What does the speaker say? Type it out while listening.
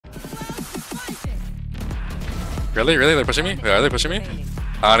Really? Really? They're pushing me? Wait, are they pushing me?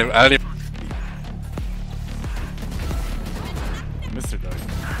 I don't even. Mr. Dog.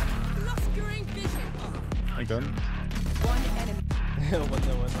 I gun. One enemy.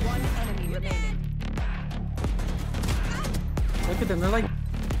 One enemy remaining. Look at them, they're like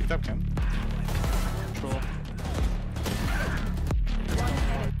Keep up, Cam. control.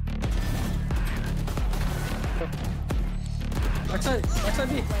 Backside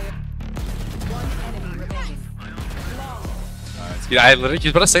B. One enemy remaining. Dude, I literally, he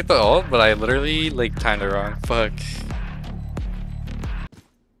was about to say the ult, but I literally, like, timed it wrong. Fuck.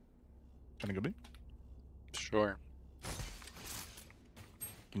 Can I go B? Sure.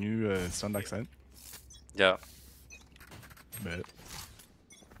 Can you stun backside? Yeah. Bet.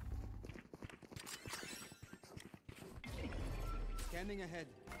 Scanning ahead.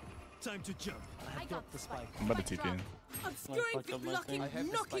 Time to jump. I got the spike. I'm about to TP in. Obscuring for blocking, I have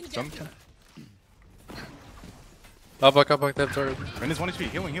the knocking spike. down. Up, back, that door. Ren's 1 HP.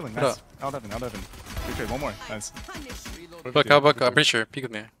 Healing. What Nice. up? Out heaven. Okay, one more. Nice. Back, I'm pretty sure. Peek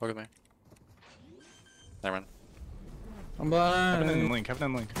with me. Walk with me. Never mind. I'm Heaven blind. and Link.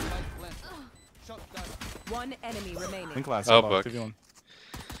 One enemy remaining. Link last. Oh, Hold book. 2v1.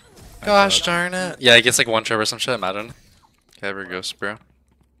 Gosh darn it. Yeah, it gets like one trap or some shit, imagine. Okay, there we go, bro.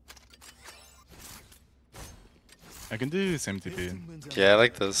 I can do same TP. Yeah, I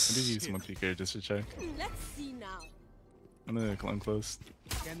like I do this. use someone PK just to check. Let's see now. I'm gonna clone close.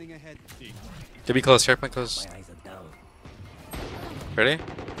 Scanning ahead. To be close, checkpoint close. Ready?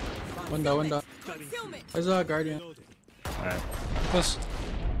 Window. Concealment. There's a guardian. Alright. Close.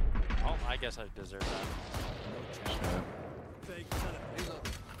 Oh, I guess I deserve that.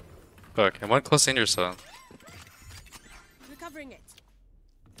 Fuck, and one close in yourself. Recovering it.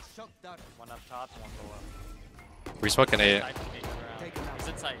 Shock dart. One up top, one below. We smoking A. Side from each round. He's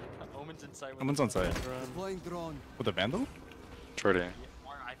inside. Omen's inside. with Omen's the- on side. Deploying drone. With a Vandal? Shorty. Yeah,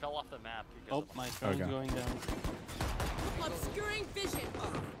 or I fell off the map because Oh, of my drone's Okay. going down. Obscuring vision.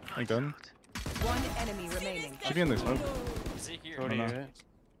 I gun. One enemy remaining. Should be in the smoke. Is he here? Shorty, no. right?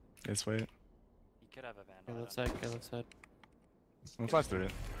 Yes, wait. He could have a vandal. Okay, I left don't side, left side. I'm gonna flash through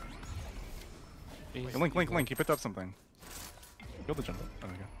it. Beast. Hey, Link. He picked up something. Kill the jump. Oh,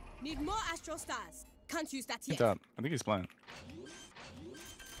 okay. Need more astral stars. Can't use that He's yet. up. I think he's blind.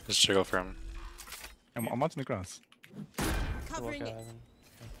 Just jiggle for him. I'm watching the cross. Covering Walk it. out. know.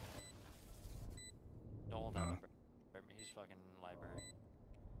 Don't hold Uh. that. He's fucking library.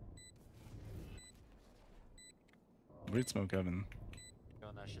 Weird smoke heaven.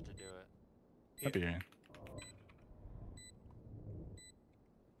 Doing that shit to do it. I'd be here.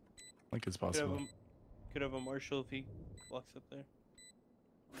 Link is possible. Could have a Marshall if he walks up there.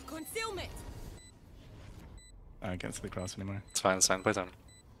 Concealment. I can't see the cross anymore. It's fine, play time.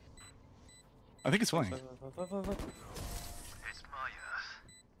 I think he's flying.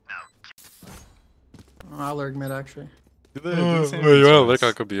 I'll lurk mid actually. Do the same Wait, you wanna response. look?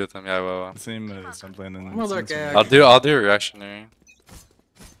 I could be with him. Yeah, well. The same stun plane and I'm gonna look, same yeah, response. I'll do a reactionary.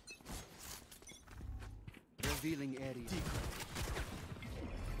 Revealing area.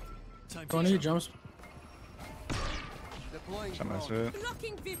 One of you jumps. Deploying Shot master drone. it.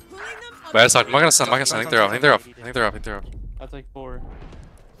 Blocking V. Pulling them. Wait, I suck. I'm not gonna stun. I think they're off. I think they're off. That's like 4.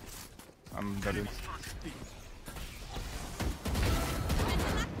 I'm dead.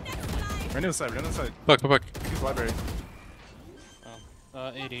 Right on the side. Look. He's library.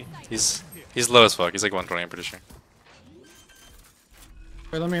 80. He's low as fuck. He's like 120, I'm pretty sure.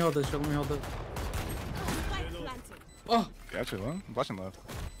 Wait, let me hold this. Spike planted. Oh! Yeah, actually, well, I'm flashing left.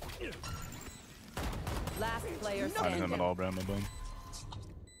 Last player Not him at standing. all, bro. I'm a bum.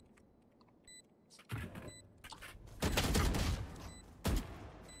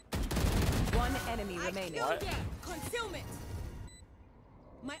 One enemy remaining. What? Concealment.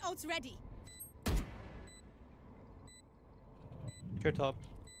 My ult's ready. Your top.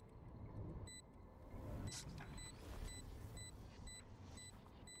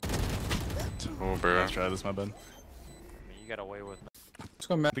 Oh, bro. Let's try this, my bad. I mean, you got away with me. Let's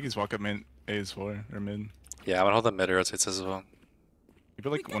go I mid. think he's walk up main. A is 4 or mid. Yeah, I'm gonna hold the mid or rotates as well. You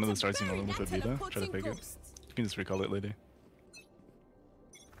put like one of the stars in the room with a Vita. Try to pick it. You can just recall it later.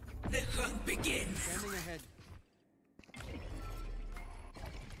 Scanning ahead.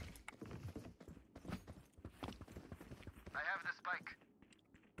 I have the spike.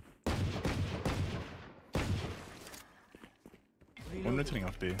 One rotating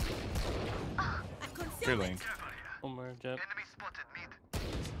off B. Clear link. One more jet. Enemy spotted mid.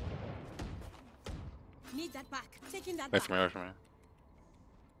 Need that back. Taking that Wait back. for me.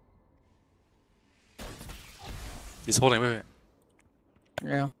 He's holding, wait.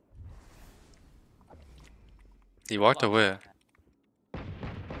 Yeah. He walked away.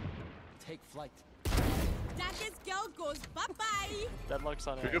 Take flight. That this girl goes bye-bye. Deadlock's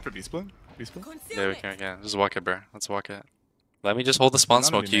on Can we it. go for B-split? B-split? Yeah, we can. Just walk it, bro. Let's walk it. Let me just hold the spawn None of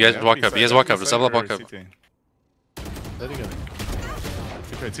smoke. you, You man. guys walk up. You guys walk up. Just double up, walk up. CT. Play together.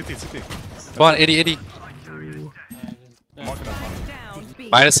 Good trade. CT. Spawn 80. I'm walking up on him. Down B.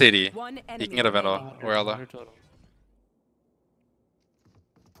 Minus 80. One You enemy can get a remaining. Vandal. Where are they? 100 total.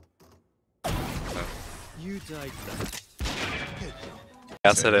 You died.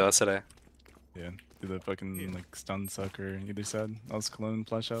 That's today. That's today. Yeah. Do the fucking like stun sucker either side. I was clone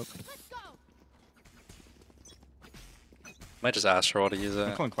flash out. Might just ask her what to use I'm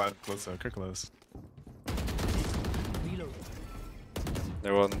it. calling close though. Close. Reload.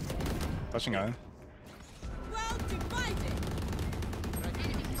 There one. Flashing eye. Well divided.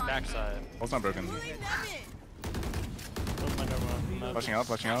 Backside. Wall's not broken. Pulling them in. Close my door.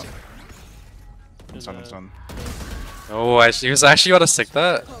 Flashing out. There's Stun. a- Stun. Oh, he was actually about to stick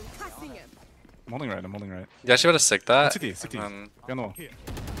that. Concussing him. I'm holding right. He actually about to stick that. CT. And Gun wall.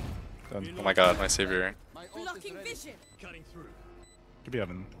 Done. oh my god, my savior. My ult is Blocking ready. vision. Cutting through. Could be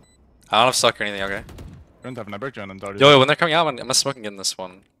heaven. I don't have stuck or anything, okay? Run heaven. I broke John and darted. Yo, when they're coming out, I'm gonna smoking in this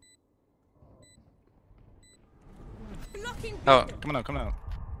one. Blocking Oh, vision. Coming out.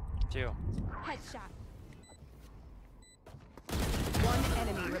 2. Headshot. One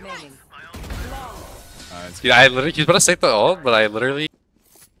enemy remaining. It's dude, I literally, he's about to stick the ult, but I literally.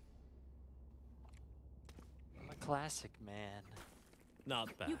 I'm a classic man.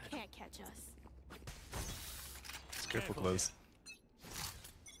 Not bad. You can't catch us. careful close.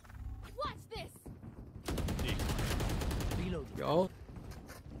 Watch this. Reload. Yo.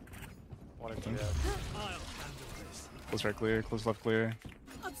 What a Open. kid. I'll handle this. Close right clear. Close left clear.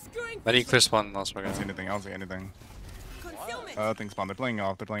 Obscuring I need clear spawn, I'll I smoke don't see it. anything. I don't see anything. concealment. Thing spawn. They're playing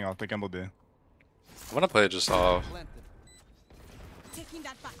off. They gamble D. I'm gonna play it just off. Planted. Taking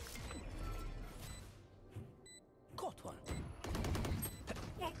that back. Caught one.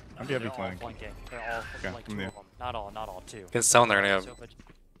 I'd be heavy They're all flank. flanking. They're all Okay, like I'm 2 there. of them. Not all, 2. Against someone, they're gonna have So, but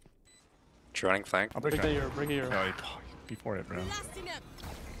droning flank. I'll break Break the John. euro, break the euro. Oh, before it, bro. Blasting him.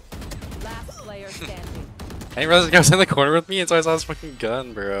 Last player standing. I didn't realize the guy was in the corner with me, and so I saw his fucking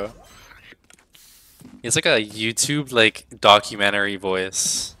gun, bro. It's like a YouTube like documentary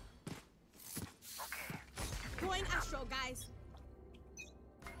voice. Going astral, guys.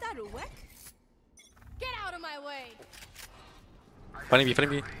 That'll work. Get out of my way. Funny B.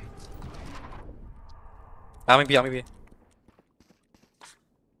 I'm B.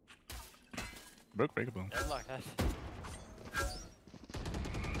 Broke breakable. deadlock.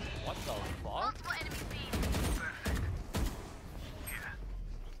 What the fuck?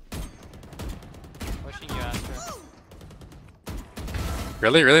 Pushing you, Astra.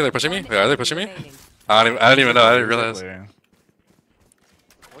 Really? They're pushing me? One Wait, are they enemy pushing me? remaining. I don't even know. I didn't realize. Player.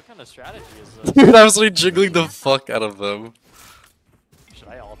 What kind of strategy is this? Dude, I was like jiggling the fuck out of them. Should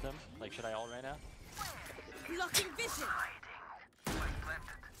I ult him? Like, should I ult right now? Blocking vision.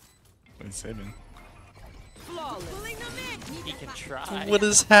 Wait, saving. Flawless. Pulling them in. Need He that can back. try. What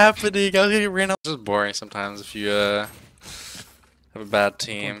is happening? I was getting ran out. It's just boring sometimes if you have a bad Going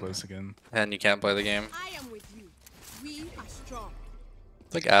team close again. and you can't play the game. I am with you. We are strong.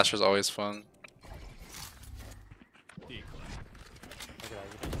 I think Astra's always fun. Look at that.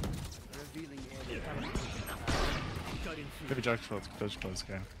 Revealing area. Cutting through. Maybe Josh close,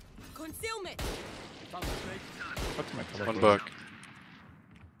 okay. Concealment. Concentrate. Fuck to my color. One book.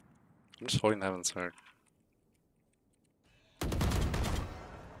 I'm just holding the heaven side.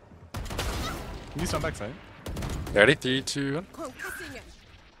 Can you stand backside? Ready? 3, 2, 1. Concussing him.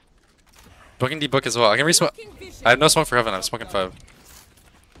 Booking D book as well. I can resmoke. Blocking vision. I have no smoke for heaven. I'm smoking 5.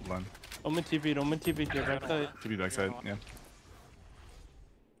 Hold on. Omen TP, your backside. TB backside, yeah.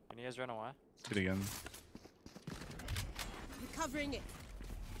 Can you guys run away? Hit again. Recovering it.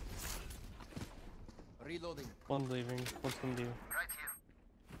 Reloading. One's leaving, one's from you.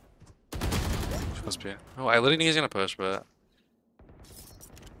 Supposed to be. Oh, I literally think he's gonna push, but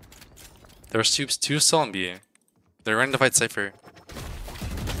there was two still on B. They're running to fight Cypher.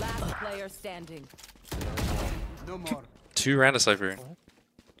 Last player standing. No more. 2 ran to Cypher.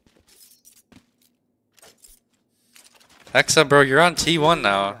 Hexa, bro, you're on T1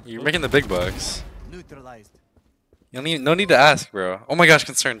 now. You're making the big bucks. Neutralized. You don't need, no need to ask, bro. Oh my gosh,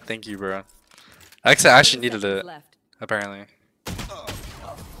 concerned. Thank you, bro. Hexa actually needed Seconds it, left. apparently.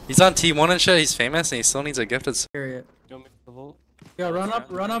 He's on T1 and shit. He's famous, and he still needs a gifted. Period. You want me to vault? Yeah, run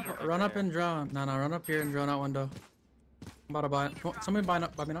up and drone. No, run up here and drone out window. I'm about to buy it. Somebody buy me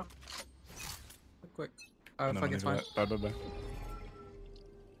up. Quick. No, Fuck, it's fine. Bye.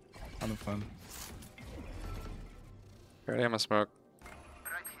 On the fun. Already I'm a smoke.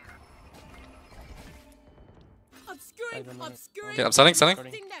 Obscuring, don't know. obscuring. Okay, I'm stunning.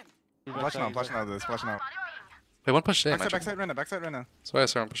 obstructing them. Flashing out of this, flashing out. Wait, one push. Backside right now. So I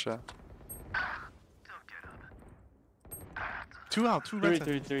saw him push that. 2 out, 2 right side.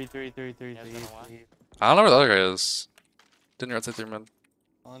 He has run away. I don't know where the other guy is. Didn't rotate through mid.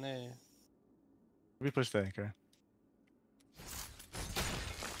 On A. We push there, okay.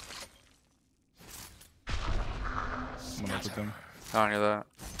 I'm gonna put them. I don't hear that.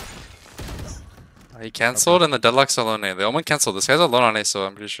 He cancelled and the deadlock's alone A. The Omen cancelled. This guy's alone on A, so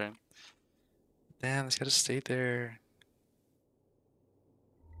I'm pretty sure. Damn, this guy just stayed there.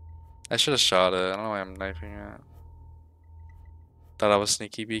 I should have shot it. I don't know why I'm knifing it. Thought I was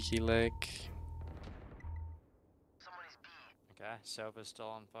sneaky beaky like. Okay, Sova's still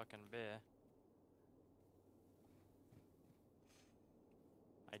on fucking B.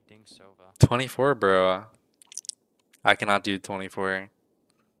 I dink Sova. 24, bro. I cannot do 24. I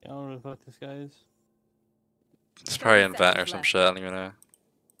don't know who the fuck this guy is. It's probably in vent or some shit. I don't even know.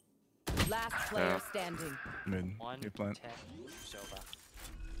 Last player standing. Mid. One You plant. tech Sova.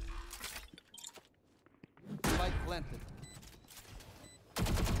 Spike planted.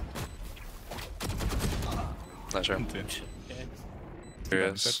 Not sure. Okay.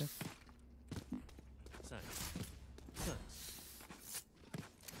 Curious.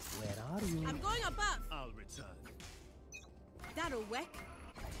 I'm going above. I'll return. That'll work.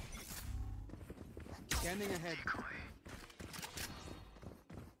 Scanning ahead.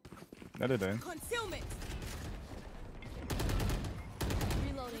 Not a day. Concealment.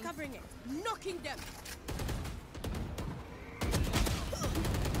 Reloading. Covering it. Knocking them.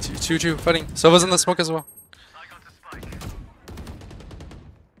 Two fighting. Silva's in the smoke as well.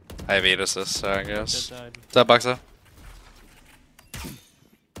 I have 8 assists, so I guess. Dead died. Is that box up?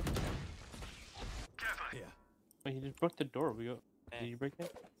 Wait, he just broke the door. We go. Did you break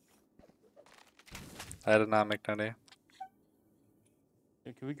it? I did not make 90.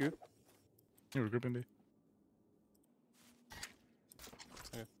 Yeah, can we group? Yeah, we're grouping B.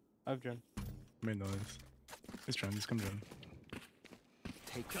 I have Jen. Made noise. He's trying, he's coming down.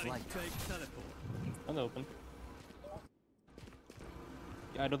 Take flight. Take teleport. On the open.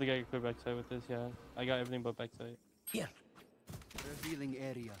 Yeah, I don't think I can clear backside with this. Yeah, I got everything but backside. Revealing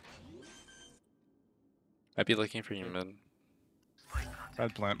area. Might be looking for you mid.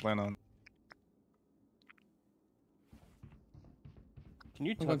 Bad plant on. Can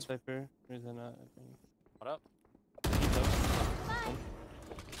you I'm touch Cypher? Or is that not? I think. What up? He's up.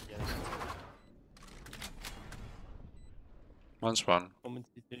 Yeah, One spawn. Moment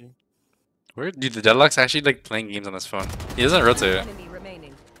CT. Where? Dude, the Deadlock's actually like playing games on his phone. He doesn't rotate. Enemy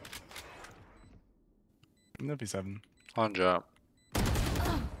remaining. That'd be 7. On job.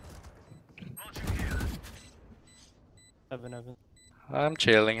 Evan. I'm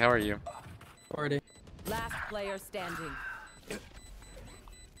chilling. How are you? 40. Last player standing.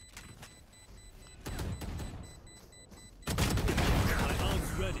 My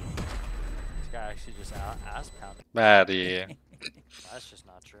arm's ready. this guy actually just ass pounded. Maddie. That's just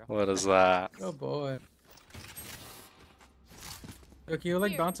not true. What is that? Oh boy. Yo, can you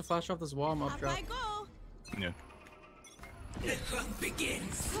like bounce a flash off this wall? I'm up Up drop. I go. Yeah.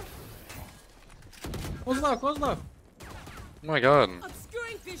 Close left. Oh my god.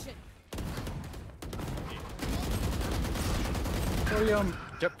 Obscuring vision. Oh,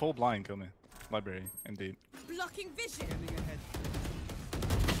 Get full blind, kill me. Library, indeed. Blocking vision. Scanning ahead.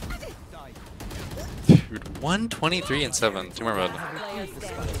 Die. Dude, 123 and 7. 2 more mid. Player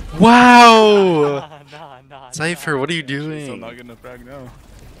standing. Wow! Nah. Cypher, what are you Still doing? not getting a frag now.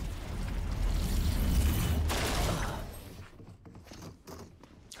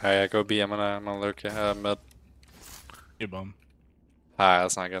 Alright, go B. I'm gonna lurk mid. You bum. Ah,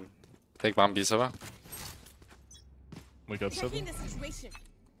 that's not good. Take bomb B, Sova. Wake up, Checking 7. the situation.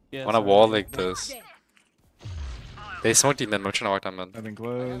 Yeah, I wanna sorry. wall like this. There. They smoked you mid. I'm trying to walk down mid. I've been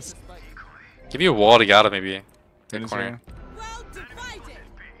close. Give you a wall to get out of maybe. Take Tennis corner. here. Well divided.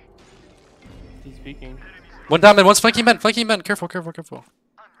 He's speaking. One down mid. One's flanking mid. Careful. Just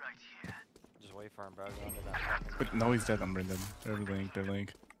wait for him, bro. Go into that fucking- But no, he's dead. I'm Brendan. They're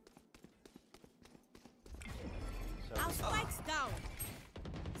link. So, Our spikes down.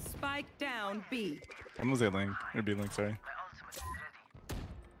 Spike down B. One was A link. Or B link, sorry.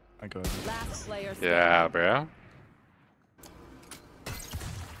 I got it. Last player standing. Yeah, bro.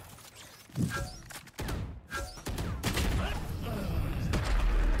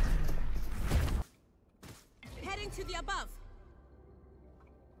 Heading to the above.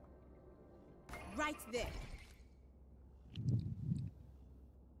 Right there.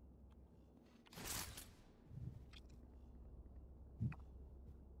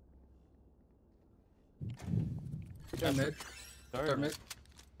 Go mid. Start mid.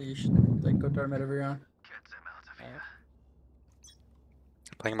 You should like go to our mid every round.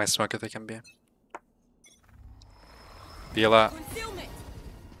 Playing my smoke if they can be. Be a lot. Concealment.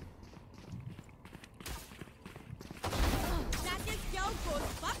 That is your goal.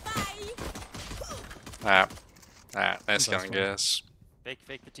 Bye-bye. Nice killing, guys. Fake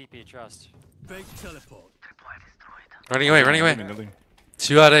the TP, trust. Fake teleport. Running away, running away. Nothing.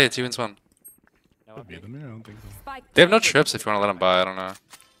 2 out of 8, 2 wins 1. No Could be update. them here, I don't think so. Spike They have no planted. trips if you want to let them buy, I don't know.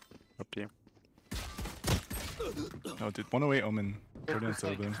 Up to you. Oh, dude, 108 Omen. 30 on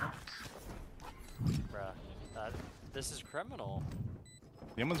Silver. Bruh. This is criminal.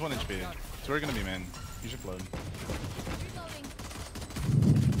 The Omen's 1 HP. So we're gonna be man. You should flood.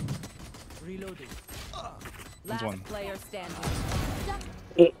 Reloading. Last one. player standing.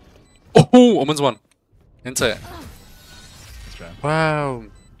 Oh, Omen's 1. Inside. Let's try. Wow.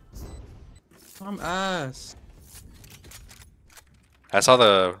 I'm ass. I saw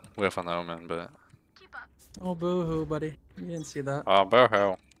the whiff on the Omen, but. Oh boo-hoo, buddy. You didn't see that. Oh,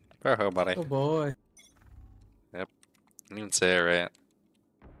 boho. Boho, buddy. Oh boy. Didn't even say it right.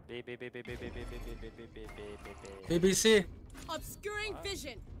 BBC. Obscuring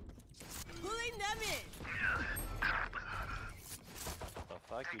vision. Pulling them in. The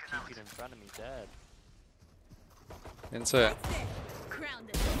fuck? You TP'd in front of me dead. Inside. That's it.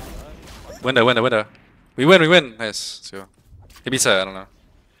 Grounded. Window. We win. Nice. Let's go. Maybe side, I don't know.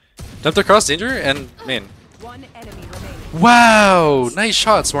 Jumped across danger and main. One enemy remaining. Wow! Nice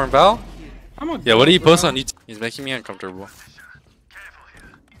shot, Swarm Val. I'm a Yeah, what do you goat, post bro. on YouTube? He's making me uncomfortable.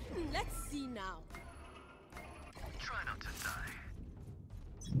 Let's see now.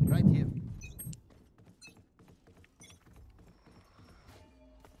 Right here.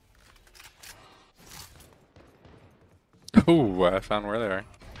 Ooh, I found where they are.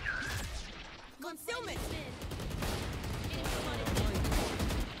 Concealment.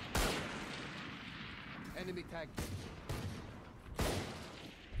 Enemy tag.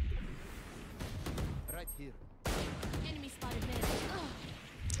 Right here. Enemy spotted mid.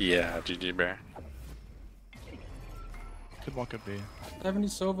 Yeah, GG, bro. Could walk up B. 70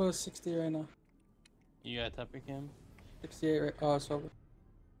 Sova, 60 right now. You got top of cam? 68 right. Oh, Sova.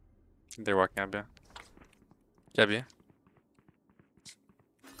 They're walking up, yeah. Yeah, B.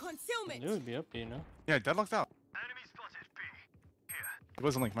 Concealment. It would be up, you know? Yeah, deadlocked out. It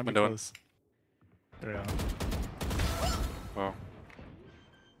wasn't like, might be Window. close. There we go. Wow.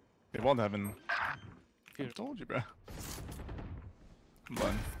 They walled heaven. I told you, bro. Come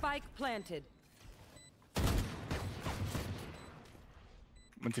on. Spike planted.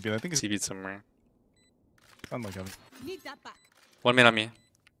 One TP, I think it's CB'd somewhere. sound like heaven. Need that back. 1 main on me.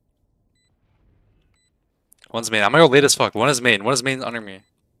 One's main. I'm gonna go late as fuck. One is main under me.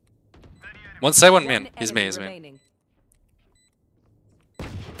 One side, one main. He's main, enemy he's main. remaining.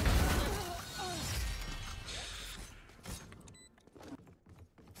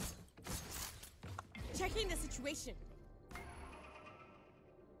 Checking the situation.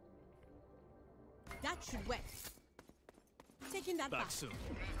 That should work. Taking that back. Back soon.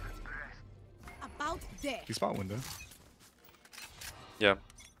 About there. You spot window. Yeah.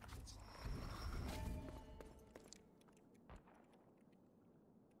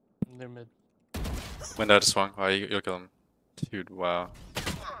 They're mid. Window just swung. Oh, you'll kill him. Dude, wow. I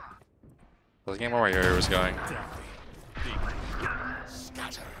was getting more where your area was going.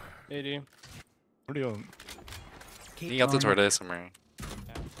 80. Pretty old. You got the tortoise somewhere.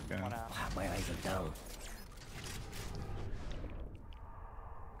 Yeah. One out. My eyes are down.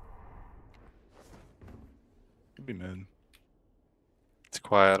 Could be mid. It's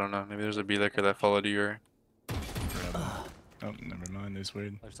quiet, I don't know. Maybe there's a B-licker that followed you or... Oh, never mind. It's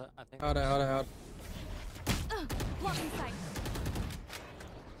weird. There's a, I think. Out. Blocking sight.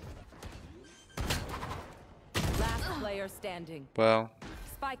 Last player standing. Well,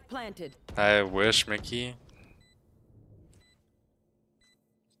 Spike planted. I wish, Mickey.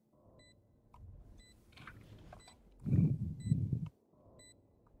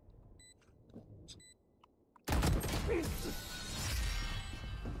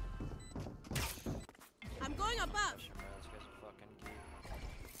 I'm going above. Man, this guy's a fucking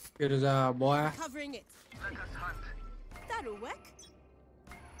geek. Good as a boy. Covering it. That'll work.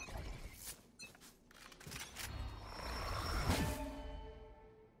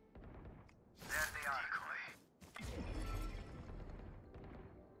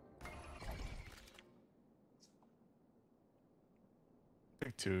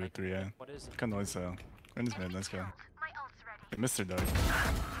 Pick 2 or 3, yeah. What is it? Kind of noise though. Run is mid, let's go. Hey, Mr. Dog.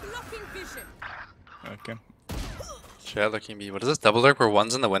 Blocking vision. Okay. Chat looking me. What is this double lurk where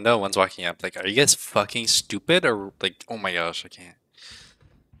one's in the window, one's walking up? Like, are you guys fucking stupid or like? Oh my gosh, I can't.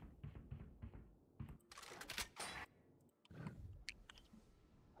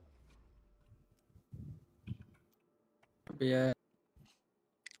 Yeah.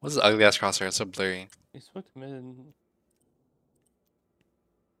 What's this ugly ass crosshair? It's so blurry. He smoked mid.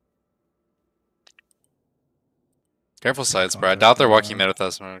 Careful sides, bro. I doubt they're walking mid with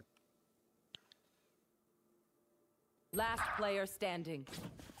us. Man. Last player standing.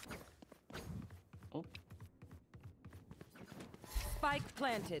 Oh. Spike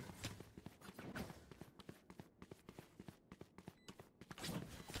planted.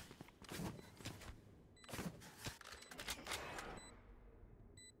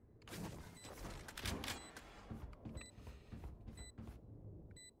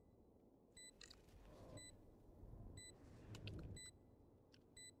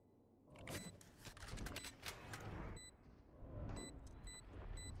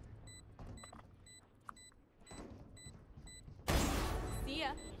 See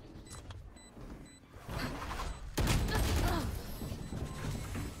ya.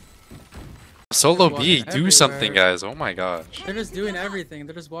 Solo They're B, walking do something, everywhere. guys. Oh my gosh. They're just doing everything.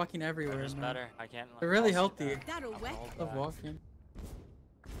 They're just walking everywhere. Just Man. better. I can't. They're really I'll healthy. see that. That'll work. I'll Love hold walking.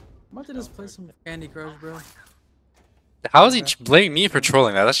 I'm about to just play some Candy Crush, bro. How is he blaming me for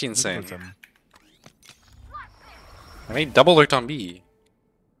trolling? That's actually insane. I mean, double lurked on B.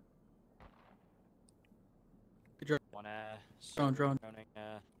 that. One Drone, drone. droning,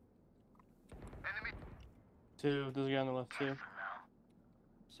 Two. There's a guy on the left too.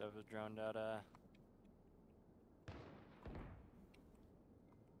 Sova droned out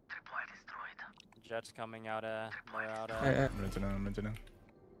Jet's coming out they're out Hey, I'm into now.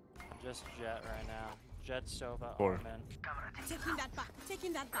 just Jet right now. Jet Sova. Four. Oh, man. Taking that back.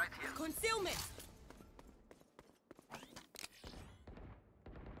 Taking that back. Concealment.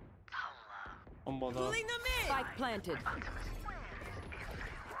 One ball down. Pulling them in. Spike planted.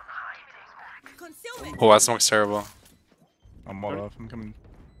 Concealment. Oh, that smoke's terrible. I'm wall off. I'm coming.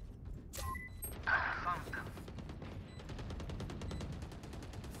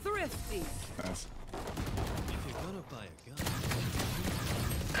 Thrifty. Nice. If you're gonna buy a gun,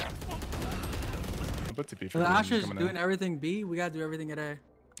 I'll put TP for The you, Asher's coming doing in. everything B. We gotta do everything at A.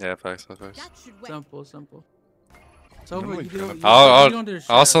 Yeah, facts, facts. That should work. Simple, simple. So Normally you kind do. of- You I'll don't do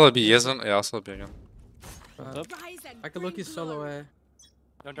I'll shit. solo B, isn't? Yeah, I'll solo B again. Uh, Up. Rise and I could bring look you solo glory. A.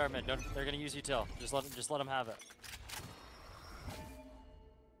 Don't dart mid. They're gonna use util. Just let them have it.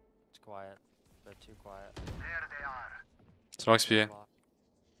 It's quiet. They're too quiet. Smokes B.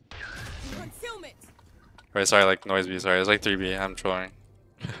 Concealment. Wait, sorry, like noise B. Sorry, it's like 3B. I'm trolling.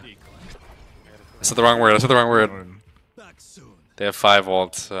 I said the wrong word. I said the wrong word. back soon. They have 5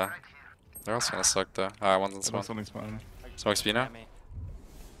 ults. They're also gonna suck though. Alright, one's in spawn. Something spawn. Smokes B now. Miami.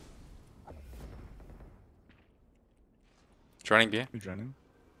 Joining B. You drowning?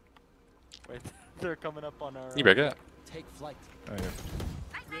 Wait, they're coming up on our. You break it. Take flight. Oh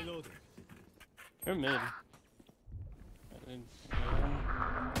yeah. Reloading. They're mid.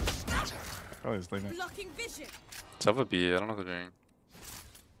 Probably just leaving it. Blocking vision. Sova B. I don't know what they're doing.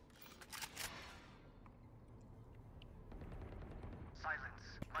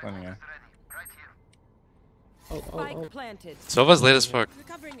 Planning A. Oh, oh, Spike oh. planted. Sova's late as fuck.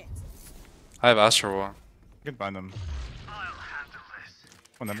 Recovering it. I have Astra Wall. You can bind them.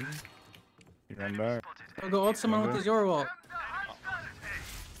 One enemy. He ran back. Oh, go ult someone with his your wall.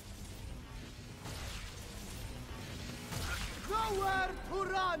 Nowhere to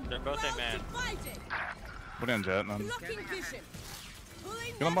run. They're both Well a man. divided. Put in jet, man. Blocking vision.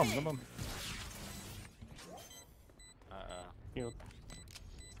 Pulling Get on them bomb, in. get on bomb. Healed.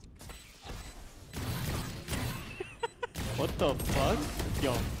 What the fuck?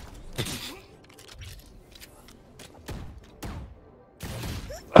 Yo.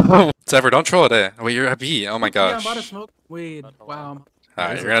 Zephyr, don't troll it, eh? Wait, you're at B. Oh my Yeah, I'm gosh. about to smoke weed. Wow.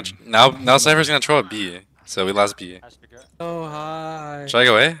 Alright, you're gonna now Zephyrs gonna troll at B. So we lost B. Has to be good. Oh, hi. Should I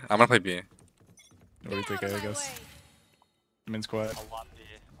go A? I'm gonna play B. Or we take A, I guess. Min's quiet. A lot B.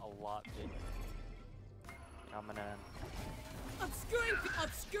 A lot B. Coming in.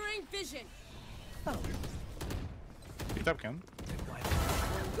 Obscuring vision. You tap cam.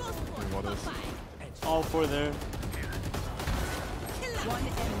 Ghost Wait, what is? All four there. One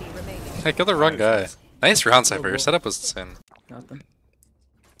enemy remaining. Hey, kill the wrong guy. Nice round, Cypher. Your setup was insane. Nothing.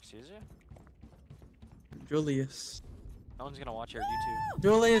 Excuse you? Julius. No one's gonna watch your YouTube.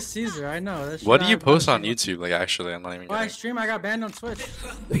 Julius Caesar, I know. That's What do you post on YouTube? Like, actually, I'm not even Why I kidding. stream? I got banned on Twitch.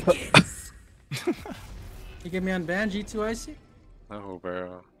 You get me on ban, G2 icy? Oh,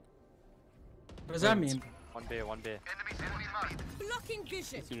 bro. What does that mean? One B, one B. Blocking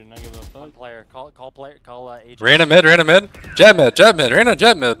vision. You do not give a One fuck. player. Call agent. Reyna mid, Reyna mid. Jet mid, Reyna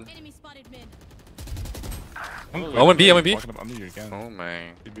jet mid. Enemy spotted mid. Oh, one B, one B. Walking up under you again. Oh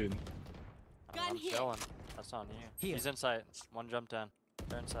my. You did. Gun I'm here. chilling. That's on you. He's inside. One jumped in.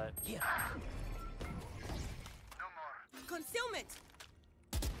 They're inside. Concealment.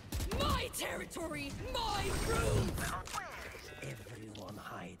 My territory, my room. Everyone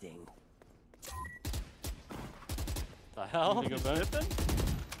hiding. The hell? You go back?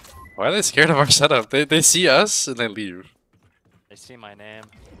 Why are they scared of our setup? They see us and they leave. They see my name.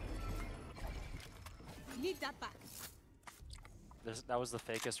 Need that back. That was the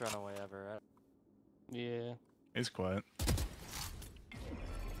fakest runaway ever, right? Yeah. It's quiet.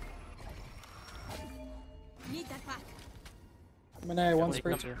 Need that back. I'm in A, one Take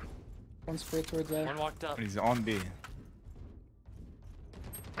spray. them. One spray towards A. One walked up. And he's on B.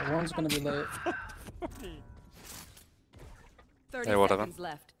 One's gonna be late. 30 Hey, what seconds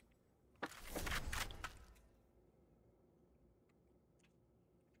left.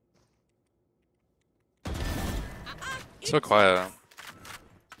 So quiet.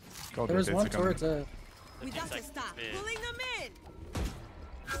 Go There was bits one again. towards A. We got to stop. mid. Pulling them in.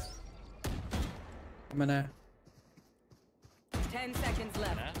 I'm in A. 10 seconds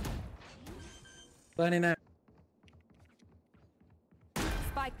left. Planning A.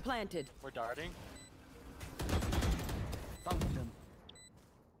 Spike planted. We're darting. Found them.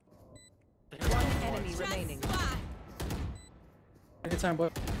 One enemy remaining. Spot. Take your time, boy.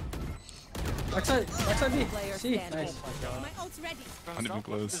 Backside B. Player C. standing. Nice. My ult's ready. Not even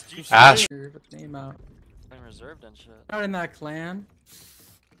close. Ash. With the name out. Been reserved and shit. Not in that clan.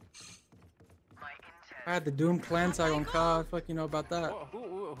 I had the Doom clan tag on COD. Fuck, you know about that. What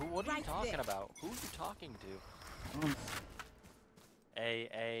are you Right talking there. about? Who are you talking to?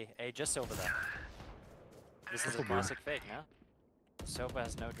 A, just over there. This is a classic fake, no? Sopa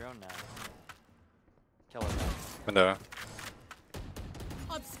has no drone now. Kill it. Window.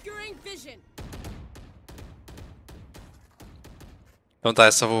 Obscuring vision. Don't die,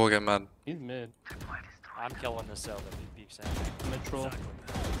 Silver will get mad. He's mid. I'm killing this Sopa. He peeks in. Mid troll.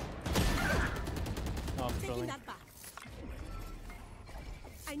 Oh, I'm Taking trolling. that back.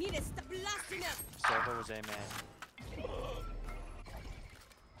 I need to stop blasting up. Sopa was A man.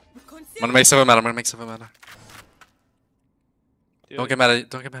 I'm gonna make Silver mad. Don't get mad.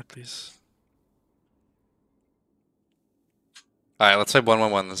 Don't get mad, please. Alright, let's play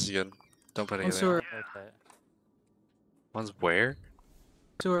 1-1-1. This is good. Don't put One anything. sewer. Okay. One's where?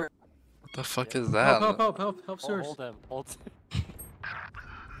 Sewer. What the fuck is that? Help sewers. Hold him. Hold.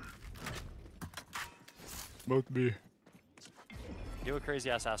 Both B. Do a crazy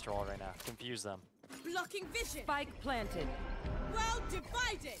ass Astra wall right now. Confuse them. Blocking vision. Spike planted. Well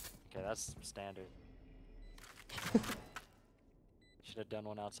divided. Okay, that's standard. Should have done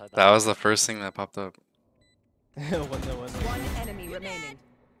one outside. That was the first thing that popped up. One. One enemy remaining.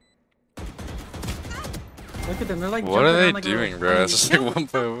 Look at them. They're like. What are jumping they around like a doing, little bro? It's just bunny. like one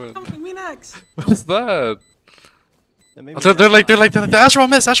by one. Come me next. What is that? Yeah, maybe They're like the Astral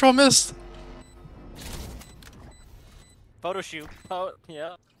missed. photo shoot. Oh,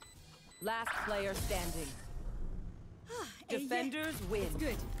 yeah. Last player standing. Defenders win.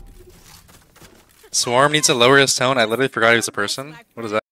 Good. Swarm needs to lower his tone. I literally forgot he was a person. What is that?